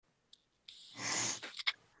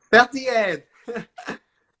Pertienne!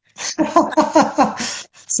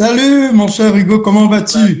 Salut, mon cher Hugo, comment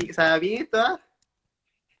vas-tu? Ça va bien, toi?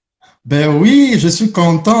 Ben oui, je suis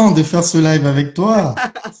content de faire ce live avec toi.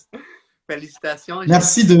 Félicitations,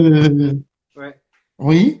 Merci de... ouais.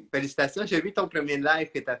 Oui, Félicitations, j'ai vu ton premier live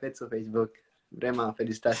que tu as fait sur Facebook. Vraiment,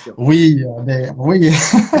 félicitations. oui, ben oui.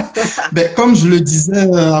 Ben, comme je le disais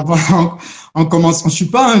avant, en commençant, je suis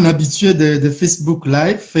pas un habitué de Facebook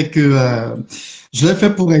Live, fait que je l'ai fait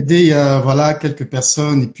pour aider voilà quelques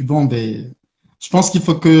personnes et puis bon ben je pense qu'il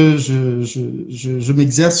faut que je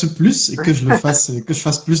m'exerce plus et que je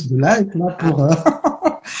fasse plus de live là pour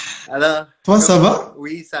Alors, toi ça va?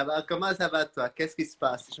 oui, ça va. Comment ça va, toi? Qu'est-ce qui se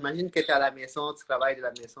passe? J'imagine que tu es à la maison, tu travailles de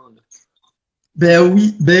la maison, là. Ben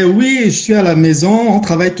oui, je suis à la maison, on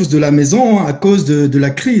travaille tous de la maison hein, à cause de la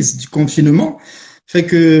crise, du confinement. Fait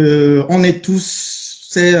que on est tous,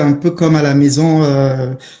 c'est un peu comme à la maison.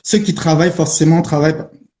 Ceux qui travaillent forcément travaillent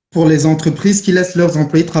pour les entreprises qui laissent leurs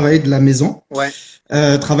employés travailler de la maison, Ouais,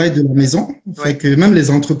 travaillent de la maison. Fait ouais, que même les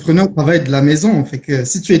entrepreneurs travaillent de la maison. Fait que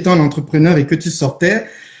si tu étais un entrepreneur et que tu sortais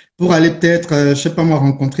pour aller peut-être, je sais pas moi,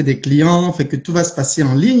 rencontrer des clients, fait que tout va se passer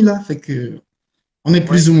en ligne là. Fait que on est ouais.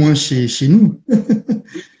 plus ou moins chez nous. Oui.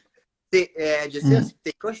 Je sais Mm. aussi que tu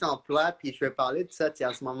es coach d'emploi, puis je vais parler de ça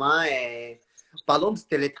en ce moment. Parlons du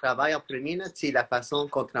télétravail en premier, là, la façon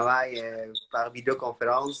qu'on travaille par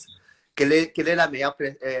vidéoconférence. Quelle est la meilleure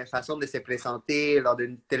façon de se présenter lors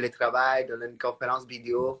d'un télétravail, d'une conférence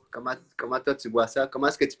vidéo? Comment toi tu vois ça? Comment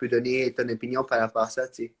est-ce que tu peux donner ton opinion par rapport à ça?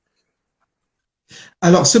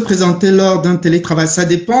 Alors, se présenter lors d'un télétravail, ça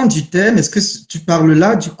dépend du thème. Est-ce que tu parles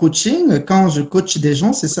là du coaching quand je coach des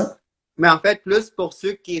gens, c'est ça? Mais en fait, plus pour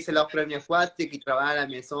ceux qui c'est leur première fois, qui travaillent à la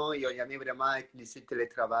maison, ils n'ont jamais vraiment utilisé le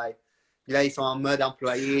télétravail. Puis là, ils sont en mode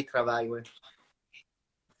employé, travail, ouais.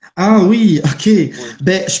 Ah oui, ok. Oui.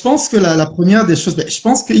 Ben, je pense que la première des choses, ben, je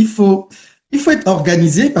pense il faut être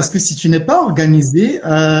organisé Ouais. parce que si tu n'es pas organisé,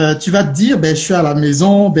 tu vas te dire, ben, je suis à la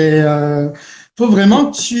maison, faut vraiment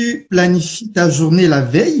que tu planifies ta journée la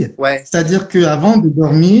veille. Ouais. C'est-à-dire que avant de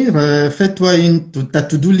dormir, fais-toi ta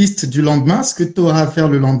to-do list du lendemain, ce que tu auras à faire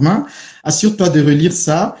le lendemain. Assure-toi de relire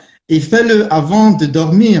ça et fais-le avant de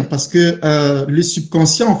dormir parce que le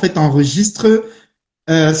subconscient en fait enregistre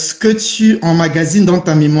ce que tu emmagasines dans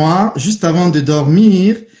ta mémoire juste avant de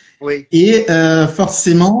dormir Oui. et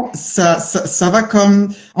forcément ça va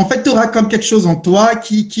comme en fait tu auras comme quelque chose en toi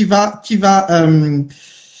qui va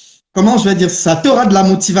comment je vais dire ça, tu auras de la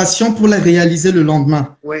motivation pour la réaliser le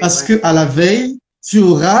lendemain Oui, parce oui. que à la veille tu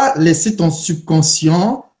auras laissé ton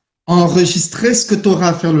subconscient enregistrer ce que tu auras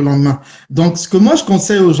à faire le lendemain. Donc ce que moi je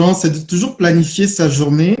conseille aux gens c'est de toujours planifier sa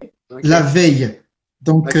journée la OK. veille.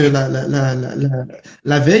 Donc OK.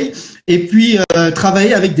 la veille et puis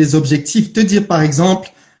travailler avec des objectifs, te dire par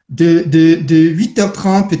exemple de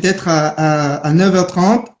 8h30 peut-être à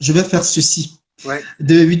 9h30, je vais faire ceci. Ouais.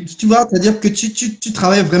 Tu vois, c'est-à-dire que tu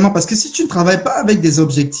travailles vraiment parce que si tu ne travailles pas avec des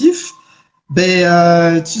objectifs,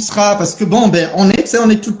 tu seras parce que bon on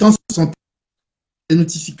est tout le temps sur son les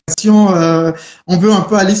notifications, on veut un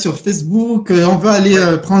peu aller sur Facebook, on veut aller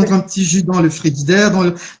Ouais. prendre un petit jus dans le frigidaire,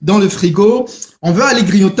 dans le frigo, on veut aller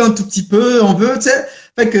grignoter un tout petit peu, on veut, tu sais,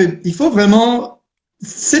 fait que il faut vraiment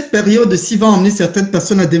cette période aussi va emmener certaines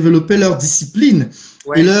personnes à développer leur discipline et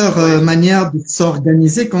Ouais. leur Ouais. manière de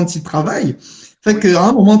s'organiser quand ils travaillent. Fait Oui. qu'à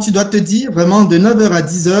un moment, tu dois te dire vraiment de 9h à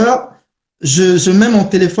 10h, je mets mon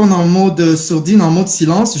téléphone en mode sourdine, en mode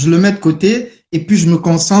silence, je le mets de côté et puis je me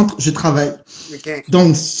concentre, je travaille. OK.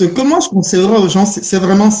 Donc, ce que moi je conseillerais aux gens, c'est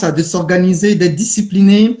vraiment ça, de s'organiser, d'être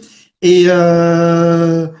discipliné. Et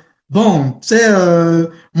bon, tu sais,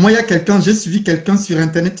 moi, il y a quelqu'un, j'ai suivi quelqu'un sur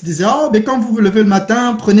Internet qui disait, oh, mais quand vous vous levez le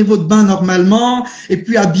matin, prenez votre bain normalement, et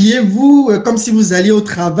puis habillez-vous comme si vous alliez au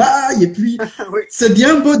travail. Et puis, Oui. c'est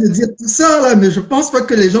bien beau de dire tout ça, là, mais je pense pas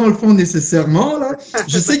que les gens le font nécessairement, là.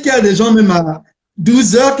 Je sais qu'il y a des gens même à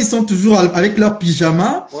 12 heures qui sont toujours avec leur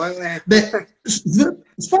pyjama. Ouais, ouais. Mais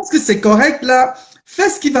je pense que c'est correct là. Fais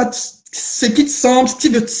ce qui te semble,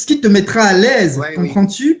 ce qui te mettra à l'aise, Ouais, oui.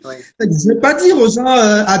 comprends-tu? Ouais. Je vais pas dire aux gens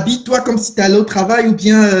habille-toi comme si tu allais au travail ou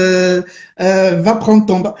bien va prendre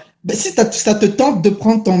ton bain. Ben, si ça te tente de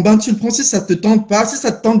prendre ton bain, tu le prends. Si ça te tente pas, si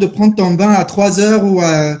ça te tente de prendre ton bain à 3 heures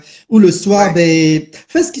ou le soir, Ouais. ben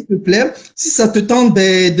fais ce qui te plaît. Si ça te tente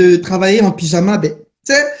de travailler en pyjama, ben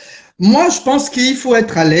tu sais, moi, je pense qu'il faut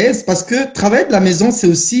être à l'aise parce que travailler de la maison, c'est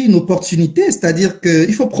aussi une opportunité. C'est-à-dire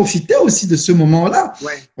qu'il faut profiter aussi de ce moment-là.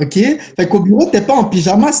 Ouais. OK? Fait qu'au bureau, t'es pas en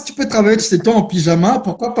pyjama. Si tu peux travailler chez toi en pyjama,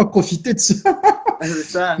 pourquoi pas profiter de ça? C'est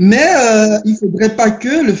ça. Mais il faudrait pas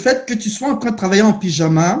que le fait que tu sois en train de travailler en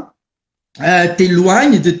pyjama,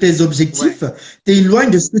 t'éloignes de tes Ouais. objectifs, t'éloignes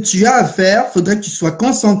de ce que tu as à faire. Faudrait que tu sois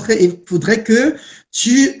concentré et faudrait que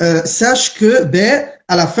tu saches que ben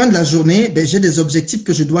à la fin de la journée, ben j'ai des objectifs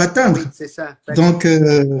que je dois atteindre. Oui, c'est ça. Donc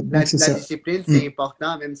c'est La ça. discipline, Mm. c'est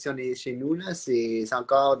important, même si on est chez nous, là, c'est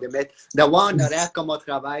encore d'avoir un horaire comme au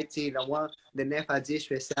travail, tu sais, d'avoir de 9 à 10, je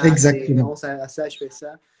fais ça, de Exactement. 11 à ça, je fais ça.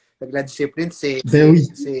 Fait que la discipline, Ben oui.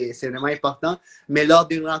 c'est vraiment important. Mais lors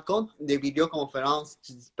d'une rencontre de vidéoconférence,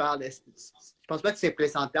 tu parles, je pense pas que c'est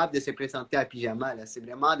présentable de se présenter à pyjama, là. C'est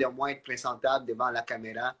vraiment de moins être présentable devant la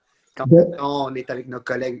caméra quand Ben, on est avec nos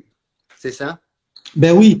collègues. C'est ça?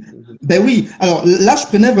 Ben oui, ben oui. Alors là, je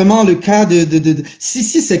prenais vraiment le cas si,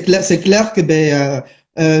 c'est clair que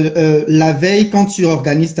la veille, quand tu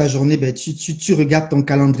organises ta journée, ben tu regardes ton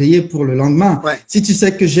calendrier pour le lendemain. Ouais. Si tu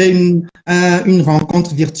sais que j'ai une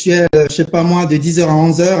rencontre virtuelle, je sais pas moi, de 10 heures à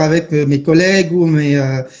 11 heures avec mes collègues ou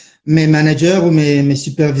mes managers ou mes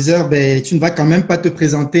superviseurs, ben tu ne vas quand même pas te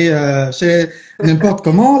présenter chez n'importe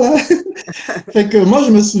comment là. Fait que moi,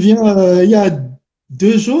 je me souviens, il y a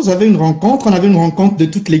 2 jours, on avait une rencontre de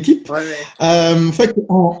toute l'équipe. Ouais, ouais. Fait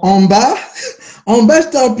en bas, en bas,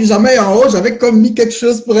 j'étais en pyjama et en haut, j'avais comme mis quelque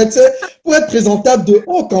chose pour être présentable de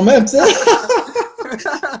haut quand même, tu sais,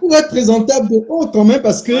 pour être présentable de haut quand même,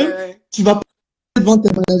 parce Ouais, que ouais. tu vas pas devant tes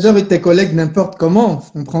managers et tes collègues n'importe comment,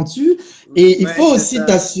 comprends-tu? Et il Ouais, faut c'est aussi ça.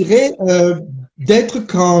 t'assurer d'être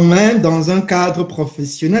quand même dans un cadre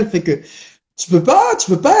professionnel. Fait que tu peux pas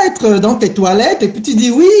être dans tes toilettes et puis tu dis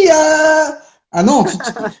oui, ah non,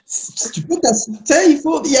 tu peux t'assurer, tu sais,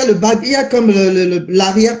 il y a il y a comme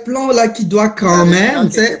l'arrière-plan là qui doit quand L'arrière-plan même,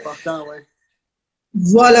 tu qui est sais, important, ouais.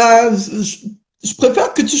 voilà, je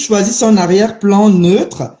préfère que tu choisisses un arrière-plan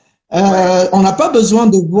neutre. Ouais, On n'a pas besoin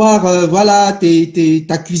de voir, voilà,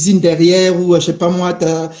 ta cuisine derrière ou, je sais pas moi,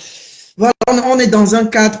 voilà, on est dans un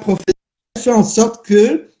cadre professionnel, fait en sorte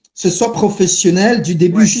que ce soit professionnel du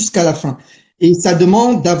début ouais. jusqu'à la fin. Et ça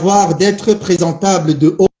demande d'être présentable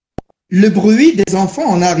de haut. Le bruit des enfants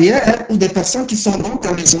en arrière ou des personnes qui sont dans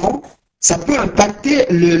ta maison, ça peut impacter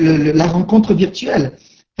la rencontre virtuelle.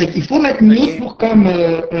 Il faut mettre mute OK. pour comme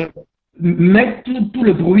mettre tout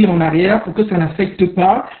le bruit en arrière pour que ça n'affecte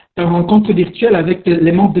pas ta rencontre virtuelle avec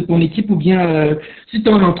les membres de ton équipe ou bien si tu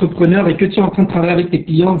es un entrepreneur et que tu es en train de travailler avec tes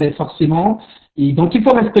clients, ben forcément. Et donc il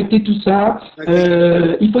faut respecter tout ça. OK.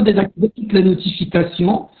 Il faut désactiver toutes les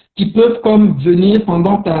notifications qui peuvent comme venir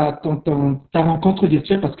pendant ta rencontre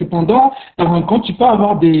virtuelle parce que pendant ta rencontre, tu peux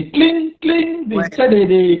avoir des cling, cling, Ouais, tu sais,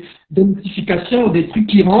 des notifications ou des trucs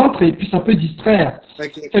qui rentrent et puis ça peut distraire.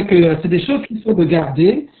 OK. Fait que c'est des choses qu'il faut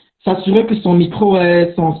regarder, s'assurer que son micro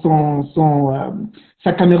est,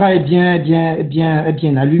 sa caméra est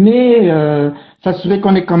bien allumée, s'assurer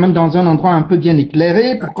qu'on est quand même dans un endroit un peu bien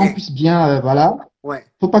éclairé pour qu'on OK. puisse bien, voilà. Ouais.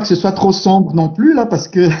 Faut pas que ce soit trop sombre non plus là parce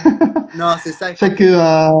que Non, c'est ça. fait que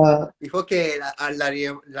Il faut que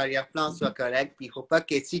l'arrière-plan soit correct. Puis il faut pas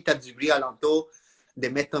que si tu as du bruit alentour, de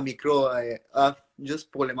mettre ton micro off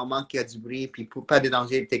juste pour le moment qu'il y a du bruit, puis pour pas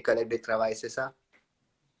déranger tes collègues de travail, c'est ça?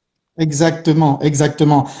 exactement,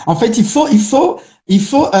 exactement. En fait, il faut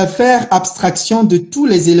faire abstraction de tous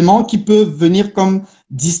les éléments qui peuvent venir comme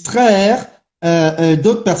distraire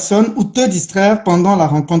d'autres personnes ou te distraire pendant la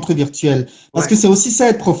rencontre virtuelle. Parce Ouais. que c'est aussi ça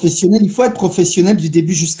être professionnel. Il faut être professionnel du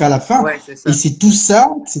début jusqu'à la fin. Ouais, c'est Et ça. c'est tout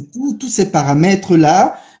ça, tous ces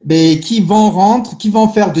paramètres-là, ben, qui vont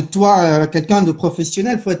faire de toi quelqu'un de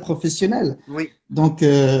professionnel. Il faut être professionnel. Oui. Donc,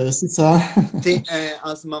 c'est ça.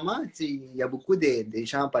 En ce moment, il y a beaucoup de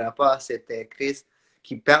gens par rapport à cette crise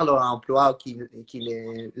qui perdent leur emploi ou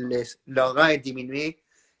leur rang est diminué.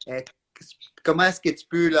 Euh, Comment est-ce que tu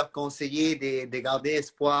peux leur conseiller de garder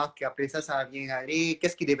espoir qu'après ça, ça va bien aller?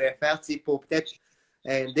 Qu'est-ce qu'ils devraient faire pour peut-être,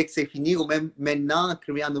 dès que c'est fini ou même maintenant,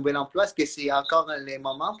 trouver un nouvel emploi? Est-ce que c'est encore le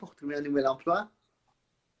moment pour trouver un nouvel emploi?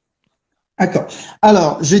 D'accord.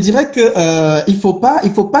 Alors, je dirais que il faut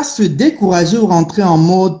pas se décourager ou rentrer en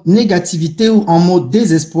mode négativité ou en mode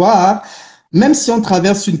désespoir. Même si on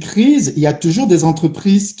traverse une crise, il y a toujours des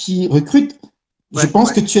entreprises qui recrutent. Je Ouais,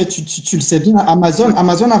 pense que tu le sais bien.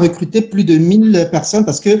 Amazon a recruté plus de 1000 personnes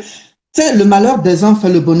parce que, tu sais, le malheur des uns fait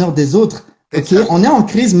le bonheur des autres. c'est OK? ça. On est en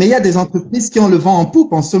crise, mais il y a des entreprises qui ont le vent en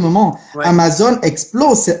poupe en ce moment. Ouais, Amazon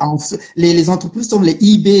explose. Les entreprises comme les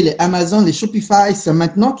eBay, les Amazon, les Shopify, c'est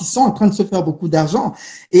maintenant qui sont en train de se faire beaucoup d'argent.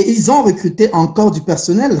 Et ils ont recruté encore du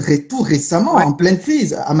personnel tout récemment, ouais, en pleine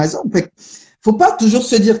crise. Amazon. Faut pas toujours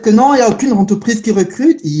se dire que non, il y a aucune entreprise qui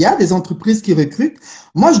recrute. Il y a des entreprises qui recrutent.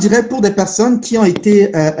 Moi, je dirais pour des personnes qui ont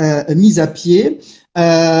été mises à pied,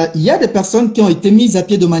 il y a des personnes qui ont été mises à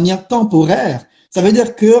pied de manière temporaire. Ça veut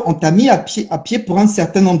dire que on t'a mis à pied pour un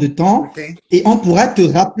certain nombre de temps OK. et on pourra te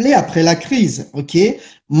rappeler après la crise. OK?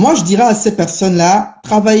 Moi, je dirais à ces personnes-là,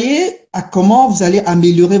 travaillez à comment vous allez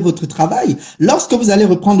améliorer votre travail. Lorsque vous allez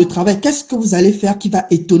reprendre le travail, qu'est-ce que vous allez faire qui va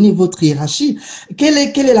étonner votre hiérarchie? Quelle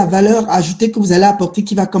est la valeur ajoutée que vous allez apporter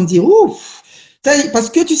qui va comme dire, ouf! Parce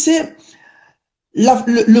que tu sais,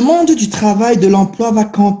 le monde du travail, de l'emploi va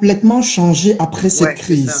complètement changer après cette Ouais, c'est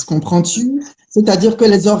crise. ça. Comprends-tu? C'est-à-dire que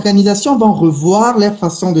les organisations vont revoir leur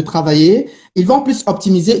façon de travailler. Ils vont plus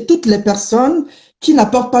optimiser. Toutes les personnes qui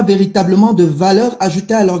n'apportent pas véritablement de valeur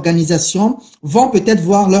ajoutée à l'organisation vont peut-être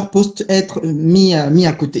voir leur poste être mis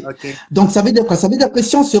à côté. OK. Donc, ça veut dire quoi? Ça veut dire que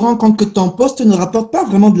si on se rend compte que ton poste ne rapporte pas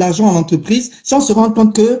vraiment de l'argent à l'entreprise, si on se rend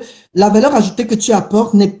compte que la valeur ajoutée que tu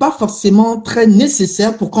apportes n'est pas forcément très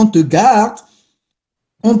nécessaire pour qu'on te garde,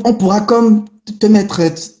 on pourra comme te mettre,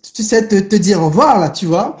 tu sais, te dire au revoir, là, tu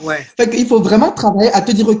vois. Ouais. Fait qu'il faut vraiment travailler à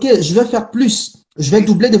te dire, OK, je vais faire plus. Je vais OK.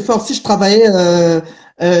 doubler d'efforts. Si je travaillais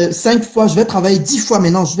 5 fois, je vais travailler 10 fois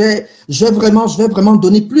maintenant. Je vais vraiment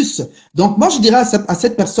donner plus. Donc, moi, je dirais à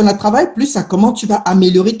cette personne-là, travaille plus à comment tu vas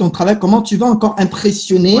améliorer ton travail, comment tu vas encore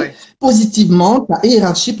impressionner Ouais. positivement ta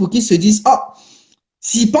hiérarchie pour qu'ils se disent, oh,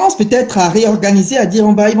 s'ils pensent peut-être à réorganiser, à dire,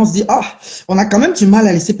 ils vont se dire, ah, on a quand même du mal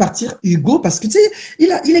à laisser partir Hugo parce que, tu sais,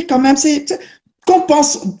 il est quand même, qu'on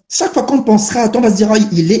pense, chaque fois qu'on pensera à toi, on va se dire, ah,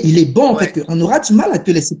 il est bon, en Ouais. fait, on aura du mal à te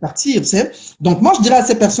laisser partir, tu sais. Donc, moi, je dirais à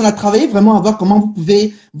ces personnes à travailler vraiment à voir comment vous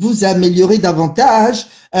pouvez vous améliorer davantage.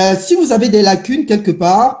 Si vous avez des lacunes quelque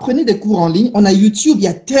part, prenez des cours en ligne. On a YouTube, il y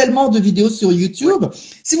a tellement de vidéos sur YouTube.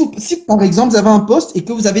 Si par exemple, vous avez un poste et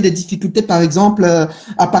que vous avez des difficultés, par exemple,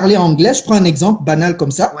 à parler anglais, je prends un exemple banal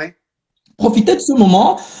comme ça. Ouais. Profitez de ce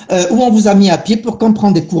moment où on vous a mis à pied pour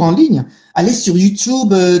comprendre des cours en ligne. Allez sur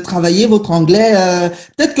YouTube, travaillez votre anglais.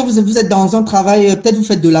 Peut-être que vous êtes dans un travail, peut-être vous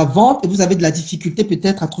faites de la vente et vous avez de la difficulté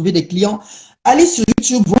peut-être à trouver des clients. Allez sur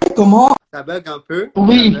YouTube, voyez comment. Ça bug un peu. Ça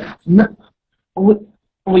Oui, bug. oui,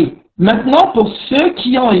 oui. Maintenant, pour ceux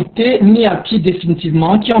qui ont été mis à pied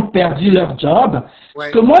définitivement, qui ont perdu leur job, ce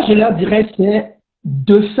Ouais. que moi je leur dirais, c'est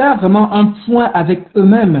de faire vraiment un point avec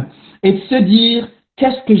eux-mêmes et de se dire,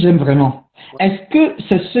 qu'est-ce que j'aime vraiment? Est-ce que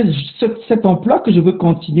c'est cet emploi que je veux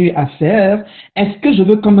continuer à faire? Est-ce que je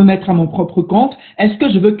veux comme me mettre à mon propre compte? Est-ce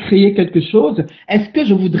que je veux créer quelque chose? Est-ce que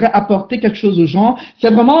je voudrais apporter quelque chose aux gens?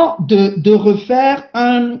 C'est vraiment de refaire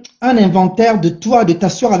un inventaire de toi, de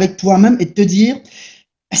t'asseoir avec toi-même et de te dire,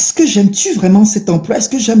 est-ce que j'aime-tu vraiment cet emploi? Est-ce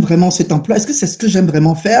que j'aime vraiment cet emploi? Est-ce que c'est ce que j'aime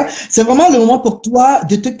vraiment faire? C'est vraiment le moment pour toi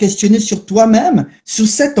de te questionner sur toi-même, sur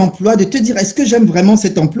cet emploi, de te dire, est-ce que j'aime vraiment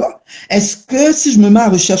cet emploi? Est-ce que si je me mets à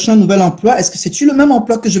rechercher un nouvel emploi, est-ce que c'est-tu le même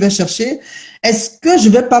emploi que je vais chercher? Est-ce que je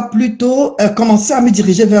vais pas plutôt commencer à me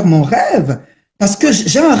diriger vers mon rêve? Parce que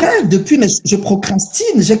j'ai un rêve depuis, mais je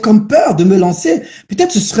procrastine, j'ai comme peur de me lancer.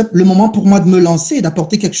 Peut-être ce serait le moment pour moi de me lancer et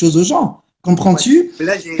d'apporter quelque chose aux gens. Ouais. Comprends-tu? Mais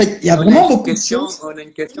là, Il y a on a vraiment une beaucoup de question. choses. On a une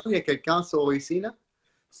question. Il y a quelqu'un sur ici, là.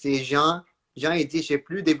 C'est Jean. Jean, il dit, j'ai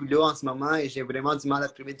plus de boulot en ce moment et j'ai vraiment du mal à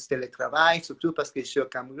trouver du télétravail, surtout parce que je suis au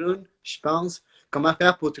Cameroun, je pense. Comment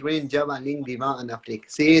faire pour trouver une job en ligne vivant en Afrique?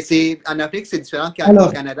 En Afrique, c'est différent qu'au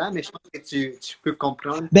Alors, Canada, mais je pense que tu peux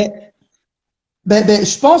comprendre. ben,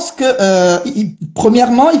 je pense que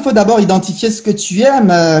premièrement, il faut d'abord identifier ce que tu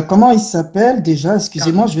aimes. Comment il s'appelle déjà? Quand-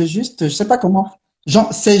 Excusez-moi, je sais pas comment.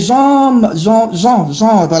 C'est Jean,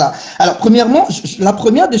 voilà. Alors, premièrement, la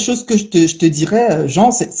première des choses que je te dirais,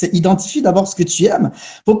 Jean, c'est identifier d'abord ce que tu aimes.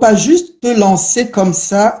 Faut pas juste te lancer comme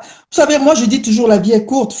ça. Vous savez, moi, je dis toujours, la vie est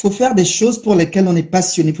courte. Faut faire des choses pour lesquelles on est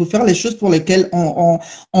passionné. Faut faire les choses pour lesquelles on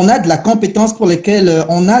a de la compétence, pour lesquelles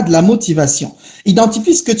on a de la motivation.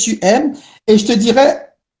 Identifie ce que tu aimes. Et je te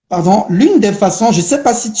dirais, pardon, l'une des façons, je sais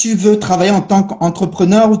pas si tu veux travailler en tant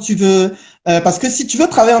qu'entrepreneur ou tu veux, parce que si tu veux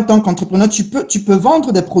travailler en tant qu'entrepreneur, tu peux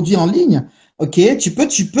vendre des produits en ligne. Ok, tu peux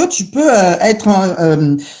être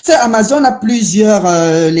tu sais, Amazon a plusieurs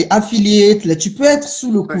les affiliates. Tu peux être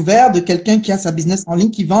sous le Ouais. couvert de quelqu'un qui a sa business en ligne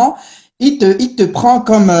qui vend. Il te prend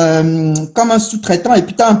comme un sous-traitant et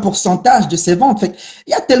puis tu as un pourcentage de ses ventes. Fait que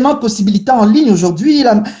il y a tellement de possibilités en ligne aujourd'hui.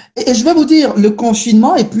 Et je vais vous dire, le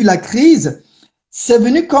confinement et puis la crise, c'est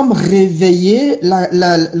venu comme réveiller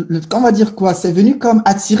on va dire quoi? C'est venu comme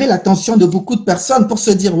attirer l'attention de beaucoup de personnes pour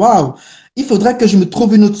se dire, waouh, il faudrait que je me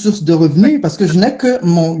trouve une autre source de revenus parce que je n'ai que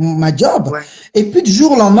ma job. Ouais. Et puis du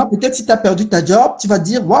jour au lendemain, peut-être si tu as perdu ta job, tu vas te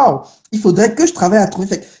dire, waouh, il faudrait que je travaille à trouver.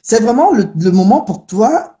 Fait que c'est vraiment le moment pour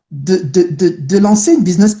toi de lancer une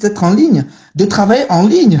business peut-être en ligne, de travailler en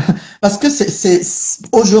ligne. Parce que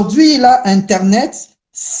aujourd'hui, là, Internet,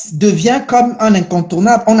 devient comme un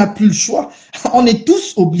incontournable. On n'a plus le choix. On est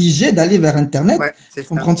tous obligés d'aller vers Internet. Ouais, c'est ça.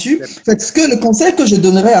 Comprends-tu? Fait que le conseil que je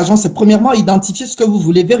donnerais à Jean, c'est premièrement identifier ce que vous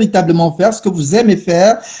voulez véritablement faire, ce que vous aimez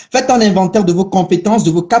faire. Faites un inventaire de vos compétences,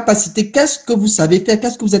 de vos capacités. Qu'est-ce que vous savez faire?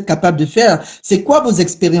 Qu'est-ce que vous êtes capable de faire? C'est quoi vos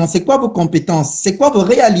expériences? C'est quoi vos compétences? C'est quoi vos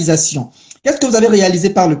réalisations? Qu'est-ce que vous avez réalisé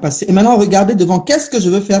par le passé? Et maintenant, regardez devant qu'est-ce que je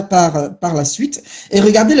veux faire par la suite et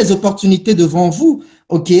regardez les opportunités devant vous.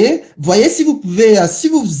 OK? Voyez si vous pouvez,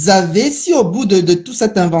 si au bout de tout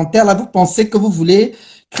cet inventaire-là, vous pensez que vous voulez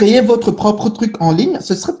créer votre propre truc en ligne,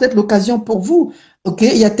 ce serait peut-être l'occasion pour vous. OK?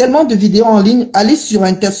 Il y a tellement de vidéos en ligne. Allez sur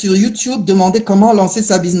YouTube, demandez comment lancer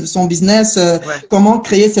son business, comment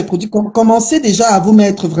créer ses produits. Commencez déjà à vous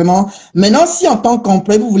mettre vraiment. Maintenant, si en tant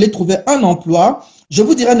qu'employé, vous voulez trouver un emploi, je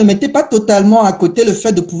vous dirais, ne mettez pas totalement à côté le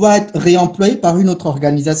fait de pouvoir être réemployé par une autre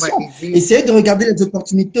organisation. Essayez de regarder les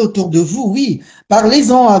opportunités autour de vous, oui.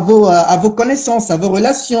 Parlez-en à vos connaissances, à vos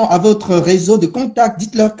relations, à votre réseau de contacts.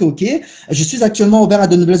 Dites-leur que, OK, je suis actuellement ouvert à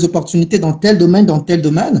de nouvelles opportunités dans tel domaine, dans tel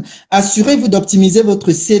domaine. Assurez-vous d'optimiser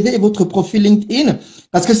votre CV et votre profil LinkedIn.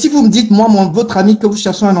 Parce que si vous me dites, moi, votre ami, que vous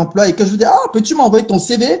cherchez un emploi et que je vous dis, ah, peux-tu m'envoyer ton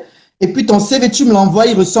CV? Et puis ton CV, tu me l'envoies,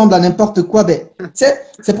 il ressemble à n'importe quoi. Ben,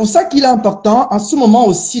 c'est pour ça qu'il est important, en ce moment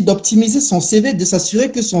aussi, d'optimiser son CV, de s'assurer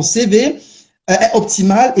que son CV est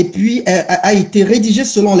optimal et puis a été rédigé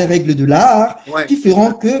selon les règles de l'art, qui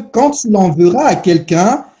feront que quand tu l'enverras à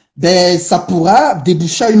quelqu'un, ben, ça pourra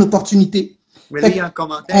déboucher à une opportunité. Mais là, il y a un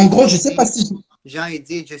commentaire. En gros, je sais pas si... Jean, il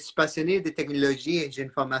dit, je suis passionné de technologie et j'ai une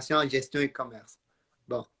formation en gestion et commerce.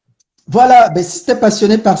 Bon. Voilà, ben si tu es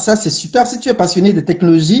passionné par ça, c'est super. Si tu es passionné de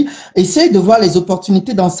technologie, essaye de voir les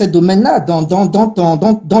opportunités dans ces domaines-là, dans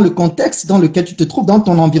le contexte dans lequel tu te trouves, dans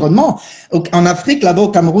ton environnement. En Afrique, là-bas au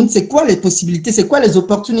Cameroun, c'est quoi les possibilités, c'est quoi les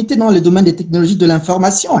opportunités dans le domaine des technologies de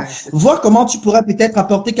l'information? Voir comment tu pourras peut-être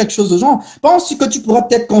apporter quelque chose aux gens. Pense que tu pourras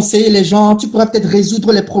peut-être conseiller les gens, tu pourras peut-être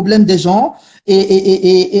résoudre les problèmes des gens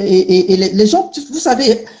et les gens, vous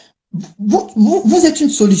savez, vous êtes une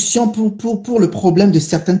solution pour le problème de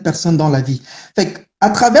certaines personnes dans la vie. Fait à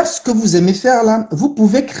travers ce que vous aimez faire là, vous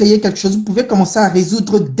pouvez créer quelque chose, vous pouvez commencer à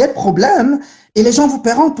résoudre des problèmes et les gens vous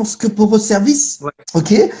paieront pour vos services.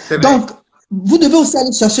 OK? Donc, vous devez aussi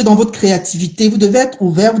aller chercher dans votre créativité, vous devez être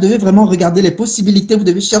ouvert, vous devez vraiment regarder les possibilités, vous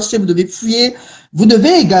devez chercher, vous devez fouiller, vous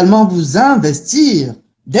devez également vous investir.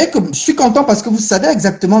 Dès que je suis content parce que vous savez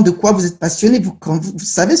exactement de quoi vous êtes passionné, vous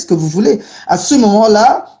savez ce que vous voulez. À ce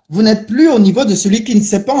moment-là, vous n'êtes plus au niveau de celui qui ne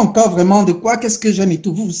sait pas encore vraiment de quoi, qu'est-ce que j'aime et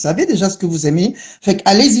tout. Vous savez déjà ce que vous aimez. Fait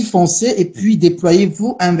qu'allez-y, foncez et puis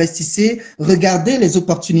déployez-vous, investissez, regardez les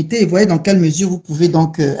opportunités et voyez dans quelle mesure vous pouvez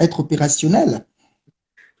donc être opérationnel.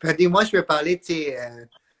 Moi, je vais parler, tu sais,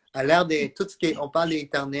 à l'ère de tout ce qu'on parle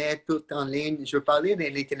d'Internet, tout en ligne, je veux parler de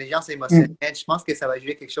l'intelligence émotionnelle. Je pense que ça va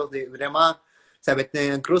jouer quelque chose de vraiment, ça va être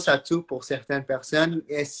un gros atout pour certaines personnes.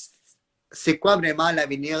 C'est quoi vraiment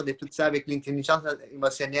l'avenir de tout ça avec l'intelligence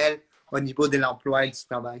émotionnelle au niveau de l'emploi et du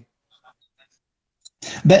travail?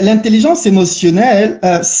 Ben, l'intelligence émotionnelle,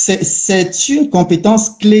 c'est une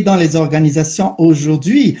compétence clé dans les organisations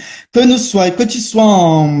aujourd'hui. Que tu sois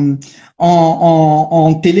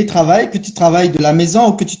en télétravail, que tu travailles de la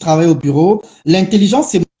maison ou que tu travailles au bureau,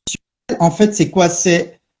 l'intelligence émotionnelle, en fait, c'est quoi?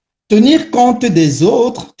 C'est tenir compte des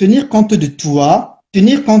autres, tenir compte de toi,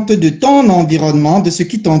 tenir compte de ton environnement, de ce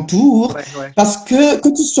qui t'entoure, parce que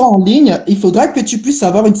tu sois en ligne, il faudra que tu puisses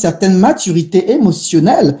avoir une certaine maturité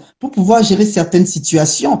émotionnelle pour pouvoir gérer certaines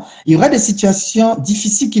situations. Il y aura des situations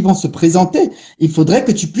difficiles qui vont se présenter. Il faudrait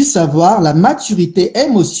que tu puisses avoir la maturité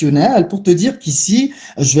émotionnelle pour te dire qu'ici,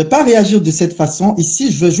 je vais pas réagir de cette façon. Ici,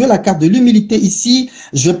 je vais jouer la carte de l'humilité. Ici,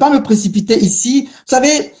 je vais pas me précipiter. Ici, vous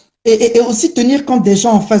savez, et aussi tenir compte des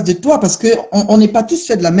gens en face de toi parce que on n'est pas tous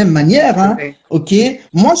faits de la même manière, hein. OK?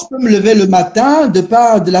 Moi, je peux me lever le matin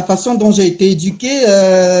de la façon dont j'ai été éduqué,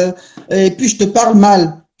 et puis je te parle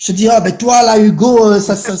mal. Je te dis, ah, ben, toi, là, Hugo,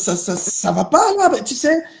 ça va pas, là, ben, tu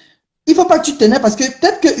sais. Il faut pas que tu t'énerves parce que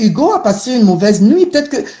peut-être que Hugo a passé une mauvaise nuit, peut-être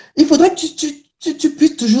que il faudrait que tu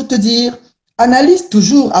puisses toujours te dire, analyse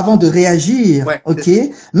toujours avant de réagir, OK?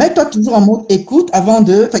 Mets-toi toujours en mode écoute avant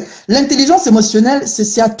de... L'intelligence émotionnelle,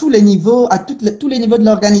 c'est à tous les niveaux, à tous les niveaux de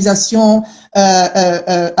l'organisation,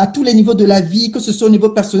 à tous les niveaux de la vie, que ce soit au niveau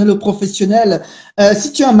personnel ou professionnel.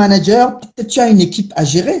 Si tu es un manager, peut-être tu as une équipe à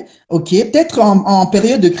gérer, OK? Peut-être en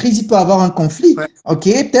période de crise, il peut y avoir un conflit, OK?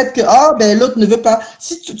 Peut-être que ben l'autre ne veut pas...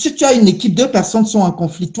 Si tu as une équipe, 2 personnes sont en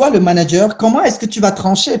conflit, toi, le manager, comment est-ce que tu vas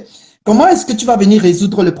trancher? Comment est-ce que tu vas venir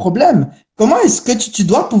résoudre le problème? Comment est-ce que tu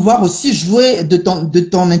dois pouvoir aussi jouer de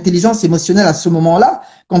ton intelligence émotionnelle à ce moment-là,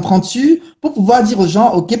 comprends-tu, pour pouvoir dire aux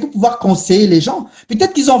gens, OK, pour pouvoir conseiller les gens.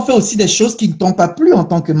 Peut-être qu'ils ont fait aussi des choses qui ne t'ont pas plu en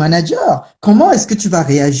tant que manager. Comment est-ce que tu vas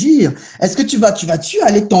réagir? Est-ce que tu vas-tu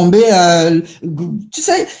aller tomber, tu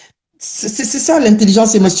sais, c'est ça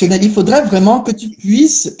l'intelligence émotionnelle. Il faudrait vraiment que tu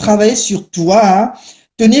puisses travailler sur toi, hein,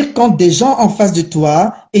 tenir compte des gens en face de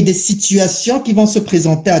toi et des situations qui vont se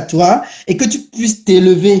présenter à toi et que tu puisses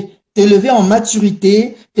t'élever en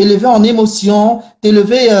maturité, t'élever en émotion,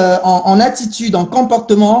 t'élever en attitude, en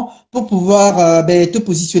comportement pour pouvoir te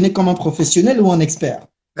positionner comme un professionnel ou un expert.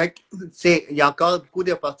 Il y a encore beaucoup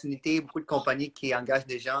d'opportunités, beaucoup de compagnies qui engagent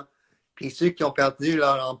des gens. Puis ceux qui ont perdu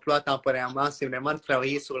leur emploi temporairement, c'est vraiment de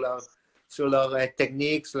travailler sur leur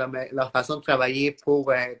technique, sur leur façon de travailler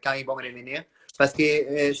pour quand ils vont revenir. Parce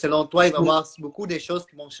que selon toi, il va y avoir beaucoup de choses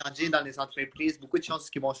qui vont changer dans les entreprises, beaucoup de choses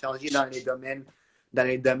qui vont changer dans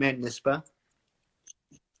les domaines, n'est-ce pas?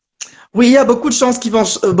 Oui, il y a beaucoup de choses qui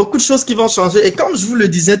vont changer. Et comme je vous le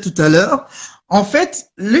disais tout à l'heure, en fait,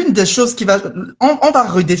 l'une des choses on va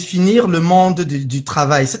redéfinir le monde du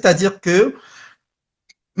travail. C'est-à-dire que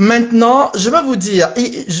maintenant, je vais vous dire,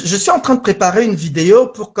 je suis en train de préparer une vidéo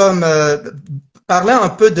pour parler un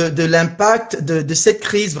peu de l'impact de cette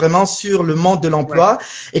crise vraiment sur le monde de l'emploi.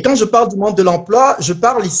 Ouais. Et quand je parle du monde de l'emploi, je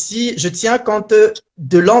tiens compte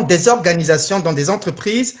des organisations dans des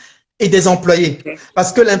entreprises et des employés. Okay.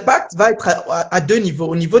 Parce que l'impact va être à deux niveaux,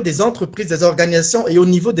 au niveau des entreprises, des organisations et au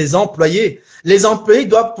niveau des employés. Les employés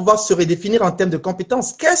doivent pouvoir se redéfinir en termes de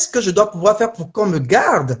compétences. Qu'est-ce que je dois pouvoir faire pour qu'on me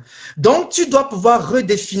garde? Donc, tu dois pouvoir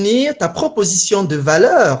redéfinir ta proposition de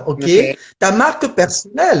valeur, ok? Ta marque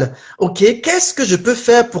personnelle, ok? Qu'est-ce que je peux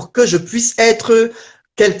faire pour que je puisse être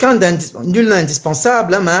quelqu'un nul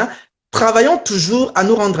indispensable, hein? Travaillons toujours à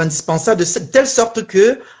nous rendre indispensables de telle sorte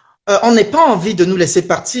que on n'ait pas envie de nous laisser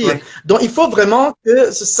partir. Ouais. Donc, il faut vraiment que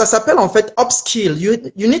ça s'appelle en fait upskill.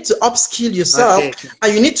 You need to upskill yourself and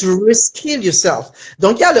you need to reskill yourself.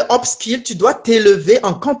 Donc, il y a le upskill, tu dois t'élever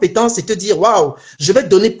en compétences et te dire, waouh, je vais te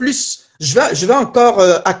donner plus. Je vais encore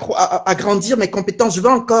agrandir mes compétences. Je vais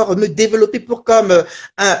encore me développer pour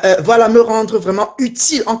voilà, me rendre vraiment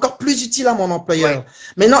utile, encore plus utile à mon employeur. Ouais.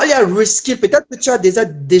 Maintenant, il y a reskill. Peut-être que tu as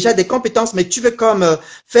déjà des compétences, mais tu veux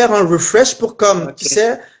faire un refresh pour tu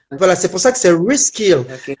sais. Voilà, c'est pour ça que c'est reskill.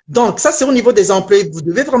 Donc, ça, c'est au niveau des employés. Vous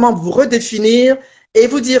devez vraiment vous redéfinir et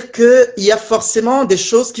vous dire que il y a forcément des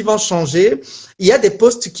choses qui vont changer. Il y a des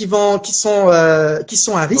postes qui sont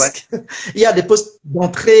à risque. Ouais. Il y a des postes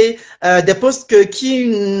d'entrée, des postes qui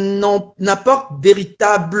n'apportent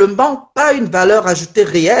véritablement pas une valeur ajoutée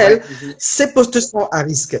réelle. Ouais. Ces postes sont à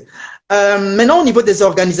risque. Maintenant, au niveau des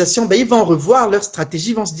organisations, ils vont revoir leur stratégie,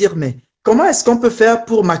 ils vont se dire, mais comment est-ce qu'on peut faire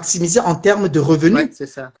pour maximiser en termes de revenus? Ouais, c'est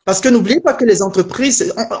ça. Parce que n'oubliez pas que les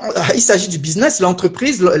entreprises, il s'agit du business,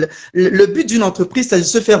 l'entreprise, le but d'une entreprise, c'est de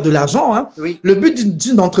se faire de l'argent. Hein. Oui. Le but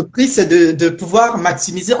d'une entreprise, c'est de pouvoir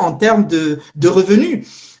maximiser en termes de revenus.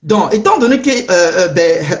 Donc, étant donné que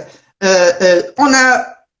on a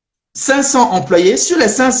 500 employés, sur les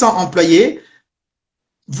 500 employés,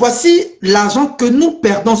 voici l'argent que nous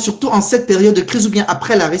perdons, surtout en cette période de crise ou bien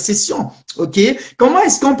après la récession. Ok? Comment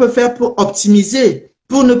est-ce qu'on peut faire pour optimiser,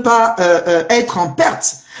 pour ne pas être en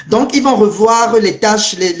perte? Donc, ils vont revoir les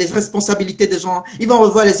tâches, les responsabilités des gens, ils vont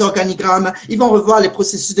revoir les organigrammes, ils vont revoir les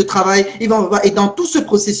processus de travail, ils vont revoir. Et dans tout ce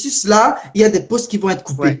processus-là, il y a des postes qui vont être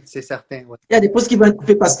coupés. Oui, c'est certain. Ouais. Il y a des postes qui vont être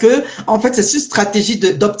coupés parce que, en fait, c'est une stratégie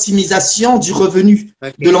d'optimisation du revenu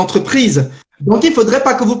de l'entreprise. Donc, il faudrait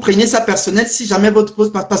pas que vous preniez ça personnel si jamais votre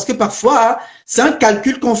poste, parce que parfois, c'est un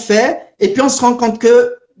calcul qu'on fait et puis on se rend compte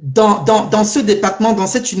que dans ce département, dans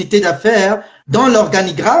cette unité d'affaires, dans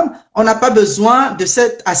l'organigramme, on n'a pas besoin de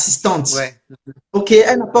cette assistante. Ouais. Ok,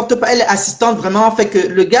 elle n'apporte pas, elle est assistante vraiment, fait que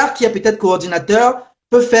le gars qui est peut-être coordinateur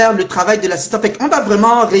peut faire le travail de l'assistant. Fait qu'on va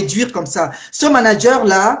vraiment réduire comme ça. Ce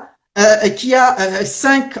manager-là, qui a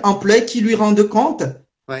 5 employés qui lui rendent compte,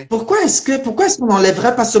 ouais. Pourquoi est-ce qu'on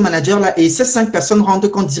n'enlèverait pas ce manager-là et ces 5 personnes rendent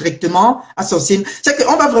compte directement à son signe? C'est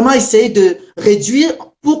qu'on va vraiment essayer de réduire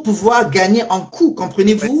pour pouvoir gagner en coût,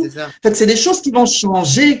 comprenez-vous? Ouais, fait que c'est des choses qui vont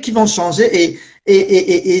changer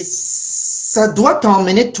et ça doit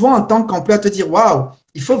t'emmener, toi, en tant qu'employé, à te dire, waouh,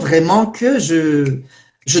 il faut vraiment que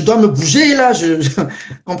je dois me bouger là,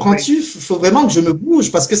 comprends-tu? Il faut vraiment que je me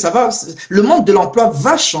bouge parce que le monde de l'emploi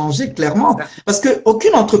va changer clairement parce que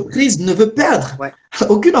aucune entreprise ne veut perdre. Ouais.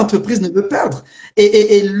 Aucune entreprise ne veut perdre.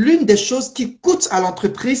 Et l'une des choses qui coûte à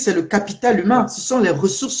l'entreprise, c'est le capital humain. Ce sont les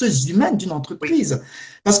ressources humaines d'une entreprise. Oui.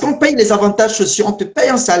 Parce qu'on paye les avantages sociaux, on te paye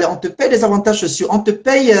un salaire, on te paye les avantages sociaux, on te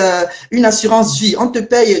paye une assurance vie, on te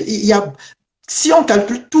paye, si on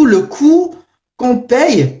calcule tout le coût qu'on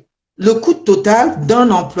paye, le coût total d'un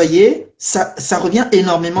employé, ça revient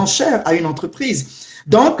énormément cher à une entreprise.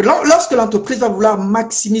 Donc, lorsque l'entreprise va vouloir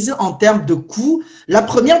maximiser en termes de coûts, la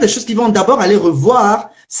première des choses qu'ils vont d'abord aller revoir,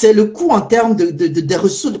 c'est le coût en termes des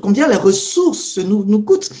ressources, de combien les ressources nous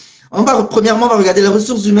coûtent. Premièrement, on va regarder les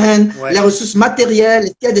ressources humaines, les ressources matérielles,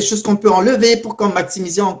 est-ce qu'il y a des choses qu'on peut enlever pour qu'on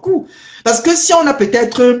maximise en coût. Parce que si on a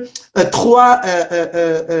peut-être 3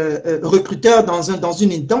 recruteurs dans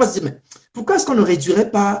une unité, on va se dire, mais pourquoi est-ce qu'on ne réduirait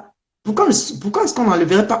pas pourquoi est-ce qu'on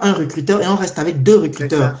n'enlèverait pas un recruteur et on reste avec 2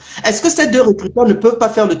 recruteurs? Est-ce que ces 2 recruteurs ne peuvent pas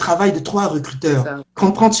faire le travail de 3 recruteurs?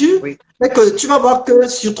 Comprends-tu? Oui. C'est que tu vas voir que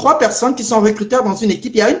sur 3 personnes qui sont recruteurs dans une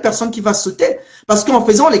équipe, il y a une personne qui va sauter. Parce qu'en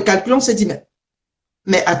faisant les calculs, on s'est dit,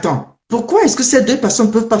 mais attends, pourquoi est-ce que ces 2 personnes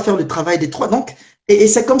ne peuvent pas faire le travail des 3? Donc, et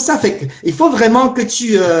c'est comme ça. Fait que, il faut vraiment que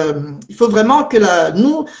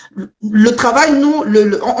le travail,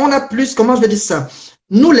 on a plus, comment je vais dire ça?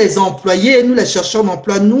 Nous, les employés, nous, les chercheurs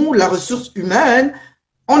d'emploi, nous, la ressource humaine,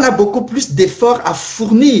 on a beaucoup plus d'efforts à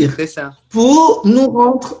fournir pour nous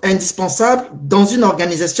rendre indispensables dans une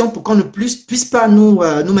organisation pour qu'on ne puisse pas nous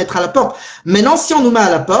mettre à la porte. Maintenant, si on nous met à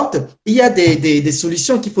la porte, il y a des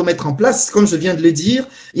solutions qu'il faut mettre en place. Comme je viens de le dire,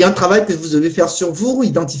 il y a un travail que vous devez faire sur vous,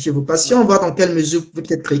 identifier vos patients, voir dans quelle mesure vous pouvez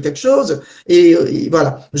peut-être créer quelque chose. Et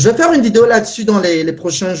voilà. Je vais faire une vidéo là-dessus dans les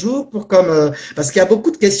prochains jours parce qu'il y a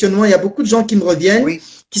beaucoup de questionnements, il y a beaucoup de gens qui me reviennent. Oui.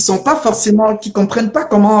 Qui sont pas forcément, qui comprennent pas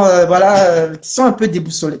comment, qui sont un peu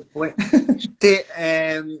déboussolés. Oui.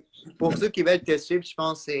 Pour ceux qui veulent te suivre, je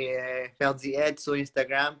pense que c'est Ferdi Ed sur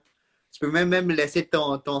Instagram. Tu peux même laisser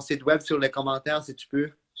ton site web sur les commentaires si tu peux.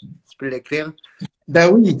 Tu peux l'écrire. Ben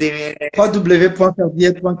oui.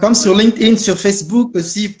 www.ferdied.com. Sur LinkedIn, sur Facebook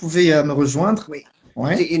aussi, vous pouvez me rejoindre. Oui.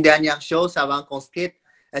 Ouais. Une dernière chose avant qu'on se quitte.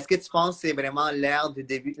 Est-ce que tu penses que c'est vraiment l'ère du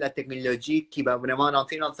début de la technologie qui va vraiment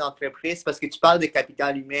entrer dans ces entreprises? Parce que tu parles de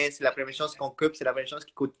capital humain, c'est la première chose qu'on coupe, c'est la première chose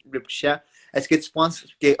qui coûte le plus cher. Est-ce que tu penses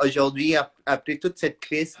qu'aujourd'hui, après toute cette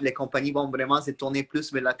crise, les compagnies vont vraiment se tourner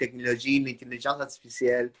plus vers la technologie, l'intelligence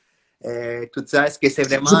artificielle, tout ça? Est-ce que c'est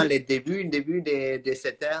vraiment le début de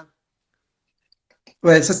cette ère?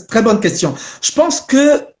 Ouais, c'est une très bonne question. Je pense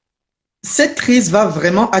que cette crise va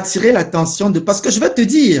vraiment attirer l'attention parce que je vais te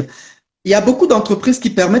dire, il y a beaucoup d'entreprises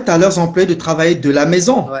qui permettent à leurs employés de travailler de la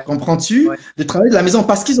maison, comprends-tu? De travailler de la maison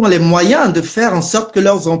parce qu'ils ont les moyens de faire en sorte que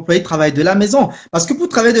leurs employés travaillent de la maison. Parce que pour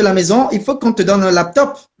travailler de la maison, il faut qu'on te donne un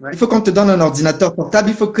laptop, il faut qu'on te donne un ordinateur portable,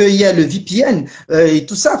 il faut qu'il y ait le VPN et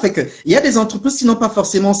tout ça. Fait que il y a des entreprises qui n'ont pas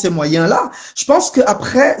forcément ces moyens-là. Je pense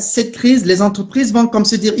qu'après cette crise, les entreprises vont comme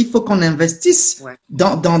se dire, il faut qu'on investisse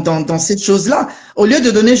dans ces choses-là. Au lieu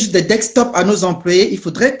de donner juste des desktops à nos employés, il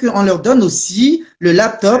faudrait qu'on leur donne aussi le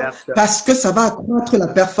laptop parce que ça va accroître la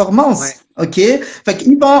performance. OK? Fait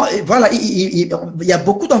qu'ils vont, voilà, il y a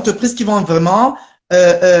beaucoup d'entreprises qui vont vraiment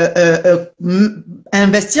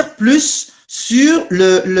investir plus sur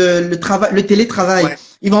le télétravail.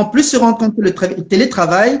 Ils vont plus se rendre compte que le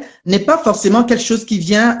télétravail n'est pas forcément quelque chose qui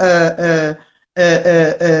vient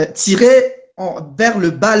tirer vers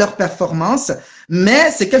le bas leur performance,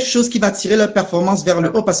 mais c'est quelque chose qui va tirer leur performance vers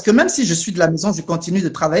le haut parce que même si je suis de la maison, je continue de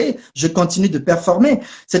travailler, je continue de performer.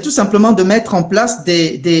 C'est tout simplement de mettre en place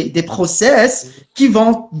des process qui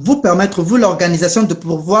vont vous permettre, vous, l'organisation, de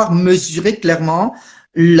pouvoir mesurer clairement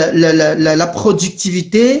la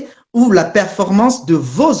productivité ou la performance de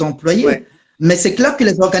vos employés. Mais c'est clair que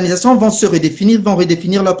les organisations vont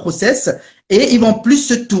redéfinir leur process et ils vont plus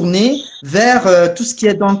se tourner vers tout ce qui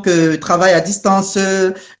est donc travail à distance,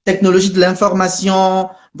 technologie de l'information.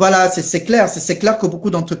 Voilà, c'est clair que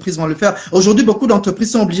beaucoup d'entreprises vont le faire. Aujourd'hui, beaucoup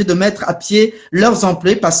d'entreprises sont obligées de mettre à pied leurs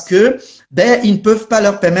employés parce que ils ne peuvent pas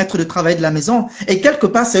leur permettre de travailler de la maison. Et quelque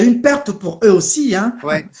part, c'est une perte pour eux aussi, hein.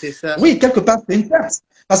 Ouais, c'est ça. Oui, quelque part, c'est une perte.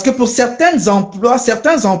 Parce que pour certains emplois,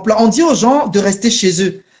 on dit aux gens de rester chez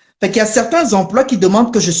eux. Fait qu'il y a certains emplois qui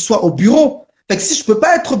demandent que je sois au bureau. Fait que si je peux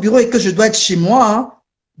pas être au bureau et que je dois être chez moi, hein,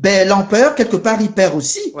 l'employeur, quelque part, il perd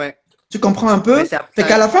aussi. Tu comprends un peu? Fait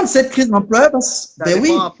qu'à la fin de cette crise d'emploi,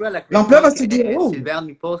 l'employeur va se dire, oh. Sylvain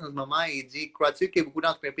nous pose en ce moment, il dit, crois-tu que beaucoup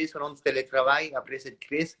d'entreprises feront du télétravail après cette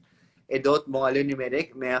crise et d'autres vont aller au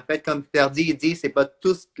numérique? Mais en fait, comme Ferdi, il dit, c'est pas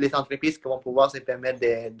toutes les entreprises qui vont pouvoir se permettre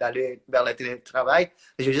d'aller vers le télétravail.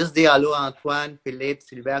 Je vais juste dire allô à Antoine, Philippe,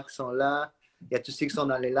 Sylvain qui sont là. Il y a tous ceux qui sont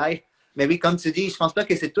dans les lives. Mais oui, comme tu dis, je pense pas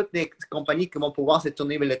que c'est toutes les compagnies qui vont pouvoir se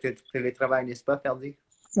tourner vers le télétravail, n'est-ce pas, Ferdi?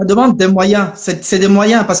 Ça demande des moyens. C'est des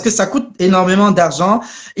moyens parce que ça coûte énormément d'argent.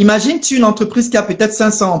 Imagine-tu une entreprise qui a peut-être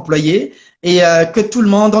 500 employés et que tout le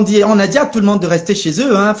monde, on a dit à tout le monde de rester chez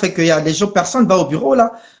eux, hein, fait qu'il y a des jours, personne va au bureau,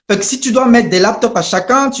 là. Fait que si tu dois mettre des laptops à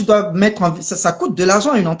chacun, tu dois mettre ça coûte de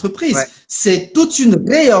l'argent à une entreprise. Ouais. C'est toute une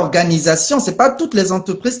réorganisation. C'est pas toutes les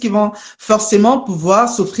entreprises qui vont forcément pouvoir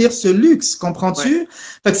s'offrir ce luxe, comprends-tu? Ouais.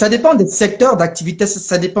 Fait que ça dépend des secteurs d'activité,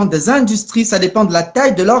 ça dépend des industries, ça dépend de la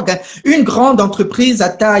taille de l'organe. Une grande entreprise à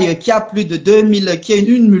taille qui a plus de 2000, qui est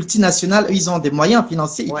une multinationale, ils ont des moyens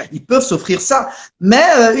financiers, Ouais. ils peuvent s'offrir ça. Mais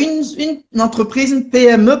une entreprise, une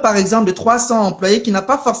PME par exemple de 300 employés qui n'a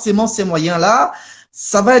pas forcément ces moyens-là,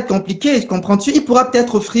 ça va être compliqué, comprends-tu? Il pourra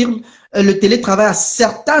peut-être offrir le télétravail à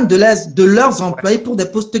certains de leurs employés pour des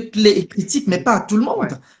postes clés et critiques, mais pas à tout le monde. Ouais.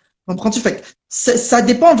 Comprends-tu? Fait que ça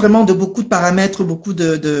dépend vraiment de beaucoup de paramètres, beaucoup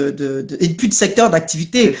et puis de secteurs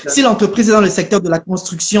d'activité. C'est ça. Si l'entreprise est dans le secteur de la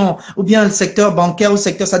construction ou bien le secteur bancaire ou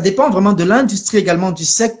secteur, ça dépend vraiment de l'industrie également, du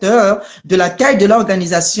secteur, de la taille de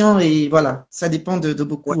l'organisation et voilà, ça dépend de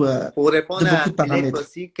beaucoup, Ouais. Pour répondre de à beaucoup de Philippe paramètres.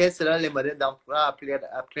 aussi, quels seront les modèles d'emploi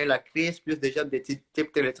après la crise, plus déjà des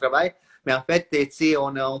types télétravail? Mais en fait, tu sais,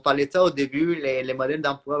 on parlait de ça au début, les modèles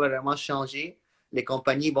d'emploi vont vraiment changer. Les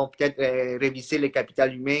compagnies vont peut-être réviser le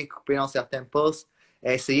capital humain, couper dans certains postes,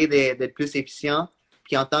 essayer d'être plus efficient.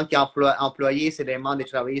 Puis en tant qu'employé, c'est vraiment de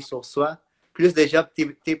travailler sur soi. Plus déjà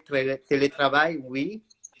type télétravail, oui.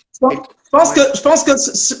 Je pense que,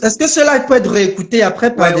 est-ce que cela peut être réécouté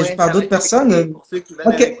après par par d'autres personnes? Pour ceux qui veulent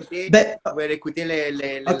Ok, écouter, ben, vous pouvez écouter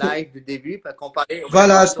les ok. lives du début, parce qu'on parlait,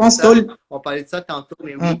 Voilà, je pense que, on parlait de ça tantôt,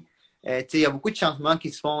 mais oui, tu sais, il y a beaucoup de changements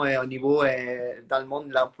qui se font au niveau dans le monde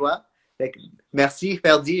de l'emploi. Merci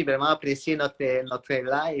Ferdi, j'ai vraiment apprécié notre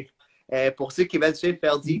live. Pour ceux qui veulent suivre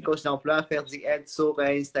Ferdi, coach d'emploi, Ferdi Aide sur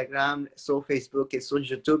Instagram, sur Facebook et sur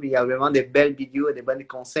YouTube, il y a vraiment des belles vidéos et des bons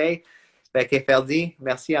conseils. Fait que Ferdi,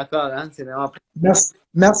 merci encore, hein, c'est vraiment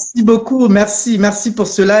merci beaucoup, merci pour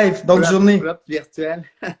ce live. Bonne journée. virtuel.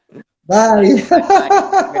 Bye.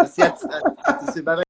 Merci à tous. Bye bye.